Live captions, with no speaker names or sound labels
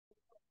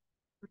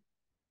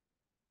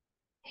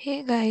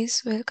Hey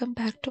guys, welcome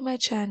back to my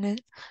channel.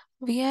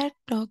 We are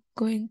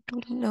going to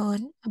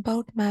learn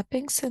about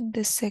mappings in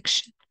this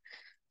section.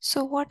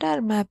 So what are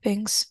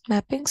mappings?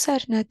 Mappings are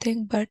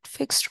nothing but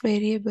fixed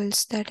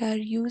variables that are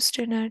used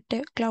in our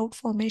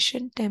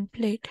CloudFormation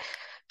template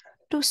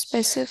to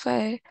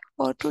specify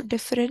or to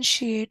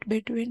differentiate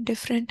between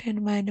different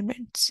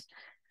environments.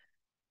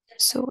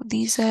 So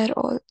these are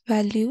all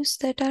values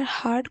that are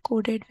hard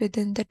coded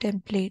within the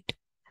template.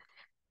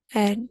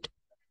 And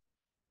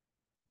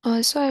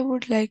also, I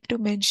would like to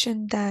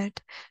mention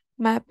that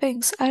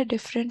mappings are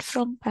different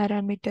from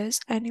parameters,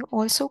 and you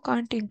also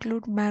can't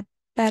include map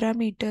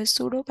parameters,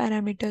 pseudo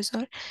parameters,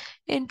 or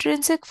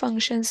intrinsic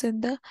functions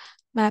in the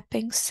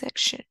mappings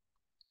section.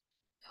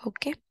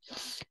 Okay,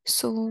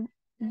 so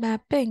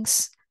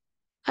mappings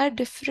are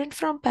different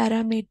from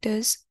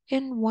parameters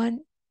in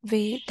one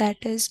way,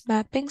 that is,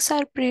 mappings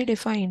are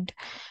predefined.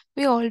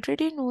 We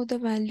already know the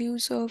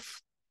values of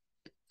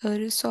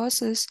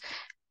resources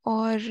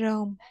or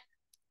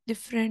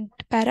different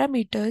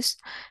parameters,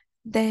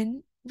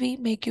 then we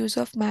make use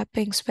of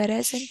mappings.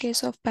 Whereas in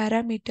case of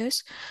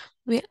parameters,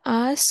 we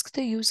ask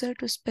the user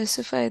to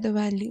specify the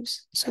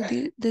values. So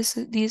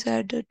these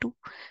are the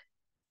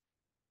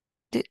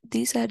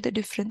these are the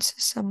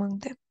differences among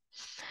them.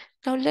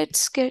 Now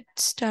let's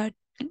start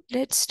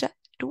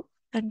to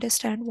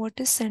understand what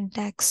is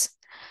syntax.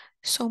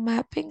 So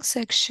mapping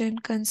section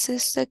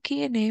consists the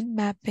key name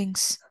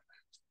mappings.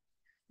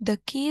 The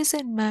keys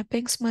in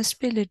mappings must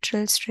be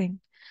literal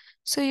string.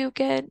 So you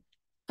can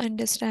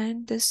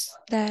understand this,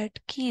 that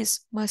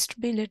keys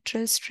must be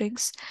literal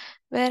strings,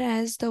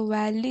 whereas the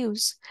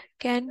values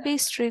can be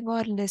string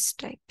or list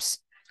types.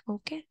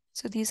 Okay,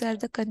 so these are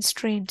the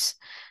constraints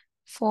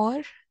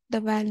for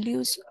the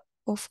values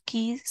of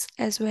keys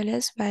as well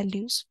as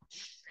values.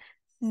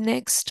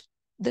 Next,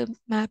 the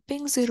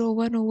mapping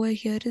 01 over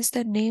here is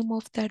the name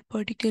of that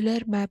particular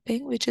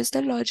mapping, which is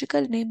the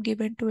logical name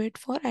given to it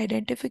for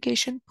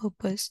identification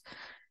purpose.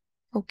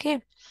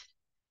 Okay,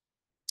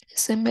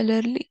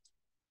 similarly,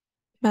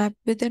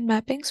 within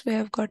mappings, we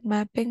have got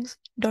mappings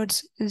dot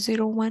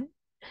 01,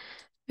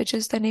 which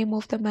is the name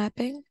of the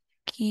mapping.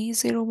 Key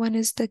 01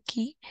 is the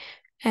key,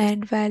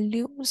 and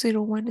value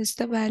 01 is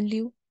the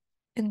value.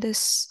 In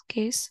this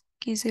case,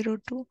 key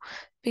 02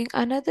 being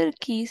another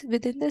key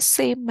within the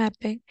same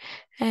mapping,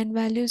 and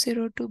value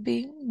 02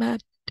 being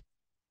mapped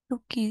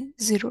to key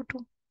 02.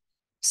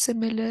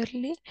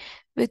 Similarly,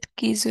 with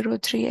key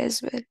 03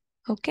 as well.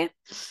 Okay.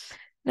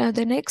 Now,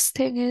 the next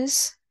thing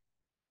is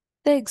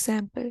the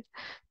example.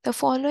 The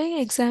following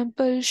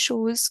example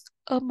shows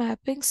a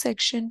mapping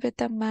section with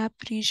a map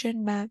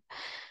region map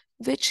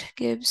which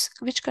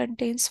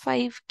contains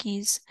 5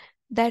 keys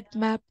that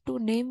map to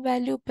name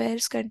value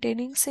pairs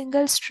containing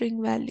single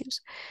string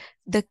values.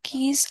 The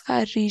keys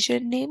are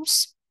region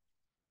names.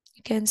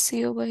 You can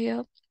see over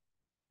here.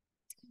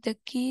 The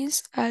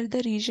keys are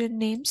the region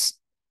names,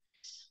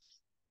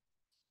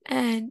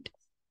 and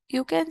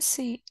you can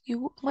see,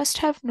 you must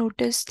have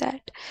noticed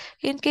that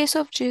in case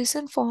of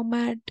JSON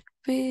format,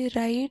 we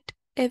write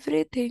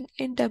everything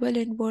in double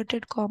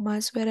inverted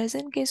commas, whereas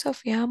in case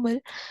of YAML,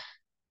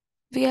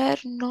 we are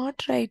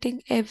not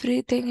writing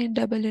everything in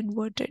double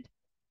inverted.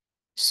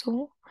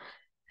 So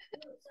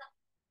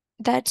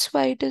that's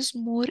why it is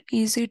more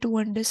easy to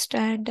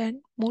understand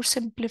and more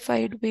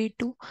simplified way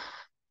to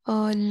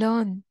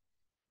learn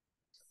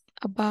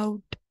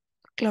about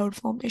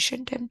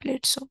CloudFormation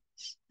template. So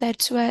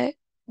that's why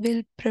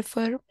we'll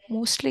prefer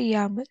mostly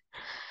YAML.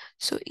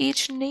 So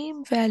each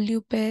name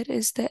value pair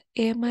is the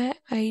AMI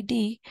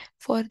ID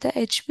for the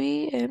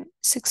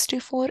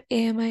HBM64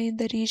 AMI in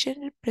the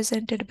region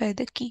represented by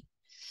the key.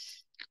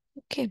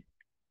 Okay.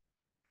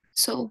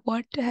 So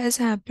what has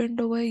happened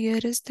over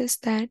here is this,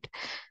 that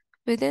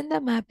within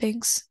the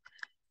mappings,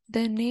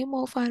 the name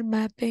of our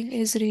mapping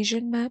is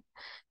region map.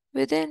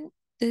 Within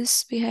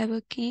this, we have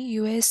a key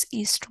US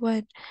East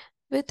 1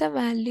 with a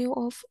value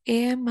of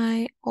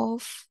AMI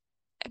of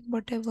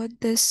whatever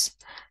this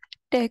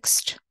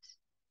text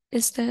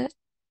is, the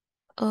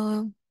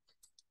uh,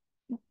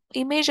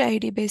 image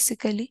ID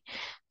basically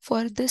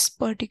for this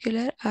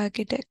particular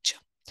architecture.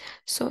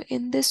 So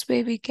in this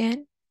way, we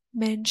can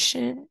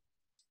mention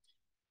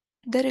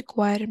the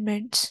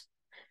requirements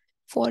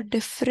for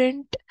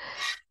different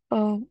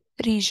uh,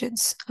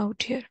 regions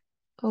out here.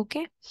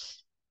 Okay.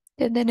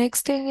 Then the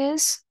next thing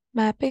is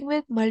mapping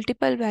with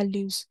multiple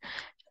values.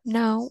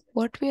 Now,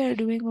 what we are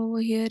doing over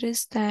here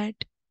is that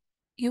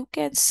you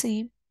can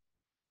see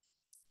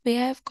we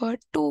have got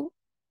two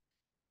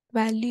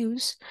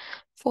values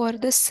for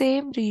the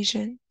same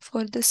region,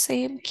 for the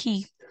same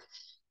key.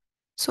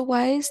 So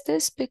why is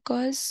this?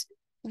 Because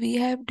we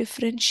have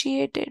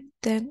differentiated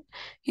them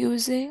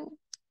using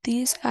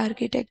these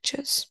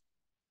architectures.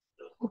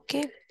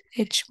 Okay,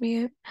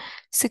 HBM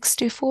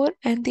 64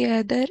 and the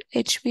other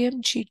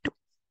HBM G2,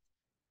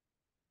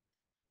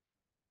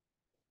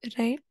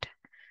 right?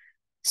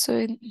 So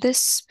in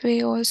this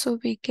way also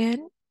we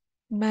can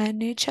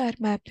manage our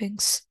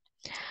mappings.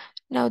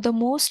 Now the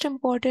most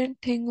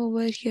important thing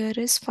over here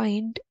is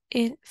find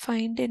in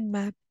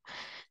map.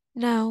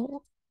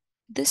 Now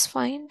this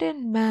find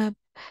and map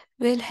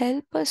will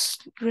help us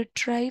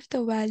retrieve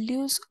the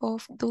values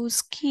of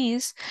those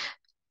keys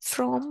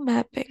from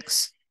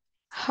mappings.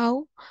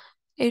 How?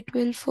 It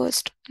will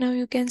first, now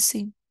you can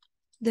see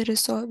the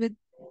resource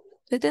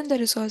within the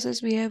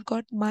resources we have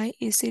got my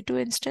EC2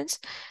 instance,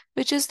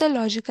 which is the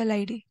logical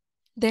ID.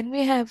 Then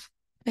we have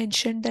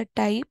mentioned the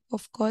type,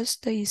 of course,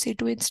 the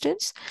EC2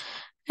 instance,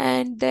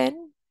 and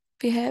then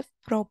we have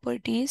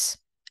properties.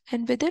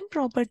 And within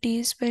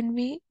properties, when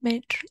we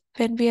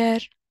are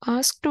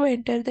asked to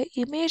enter the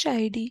image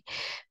ID,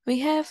 we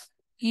have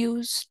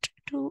used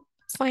to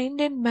find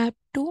and map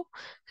to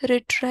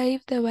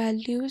retrieve the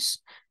values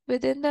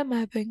within the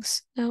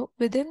mappings. Now,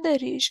 within the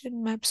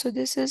region map, so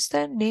this is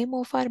the name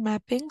of our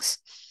mappings,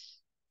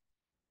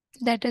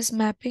 that is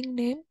mapping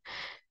name,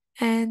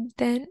 and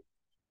then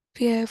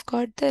we have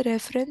got the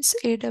reference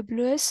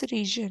AWS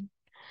region.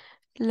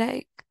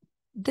 Like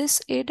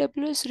this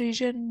AWS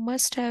region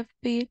must have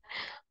been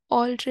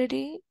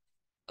already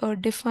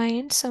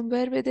defined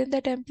somewhere within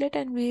the template,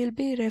 and we will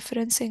be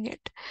referencing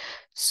it.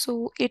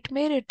 So it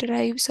may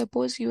retrieve,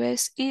 suppose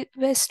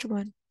West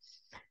 1.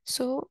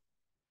 So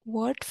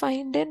what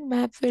find and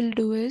map will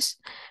do is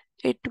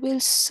it will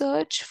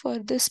search for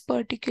this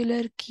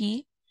particular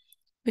key,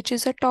 which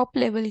is a top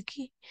level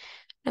key.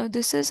 Now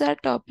this is our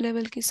top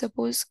level key,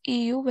 suppose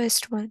EU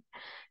West 1,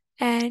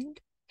 and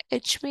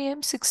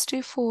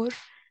HBM64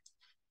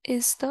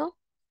 is the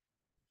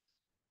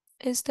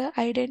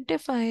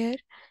identifier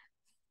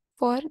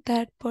for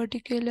that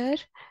particular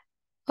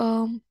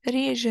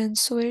region.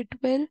 So it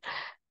will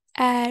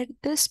add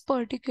this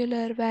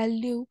particular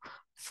value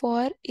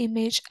for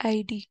image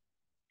ID.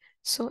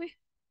 So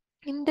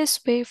in this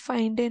way,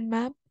 find and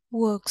map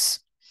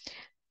works.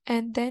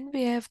 And then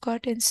we have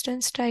got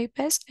instance type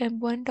as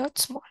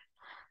m1.small.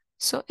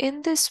 So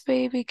in this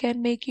way, we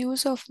can make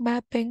use of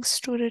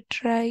mappings to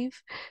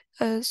retrieve,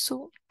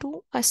 so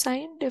to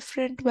assign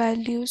different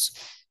values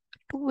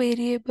to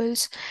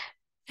variables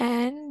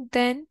and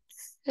then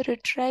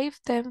retrieve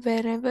them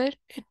wherever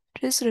it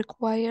is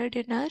required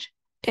in our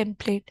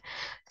template.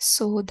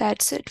 So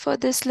that's it for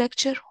this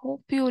lecture.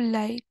 Hope you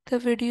liked the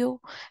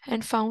video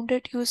and found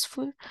it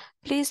useful.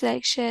 Please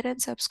like, share, and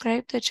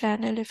subscribe the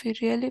channel if you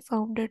really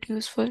found it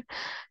useful.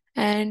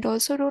 And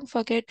also don't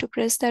forget to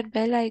press that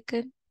bell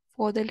icon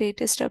for the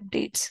latest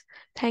updates.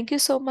 Thank you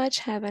so much.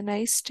 Have a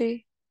nice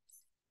day.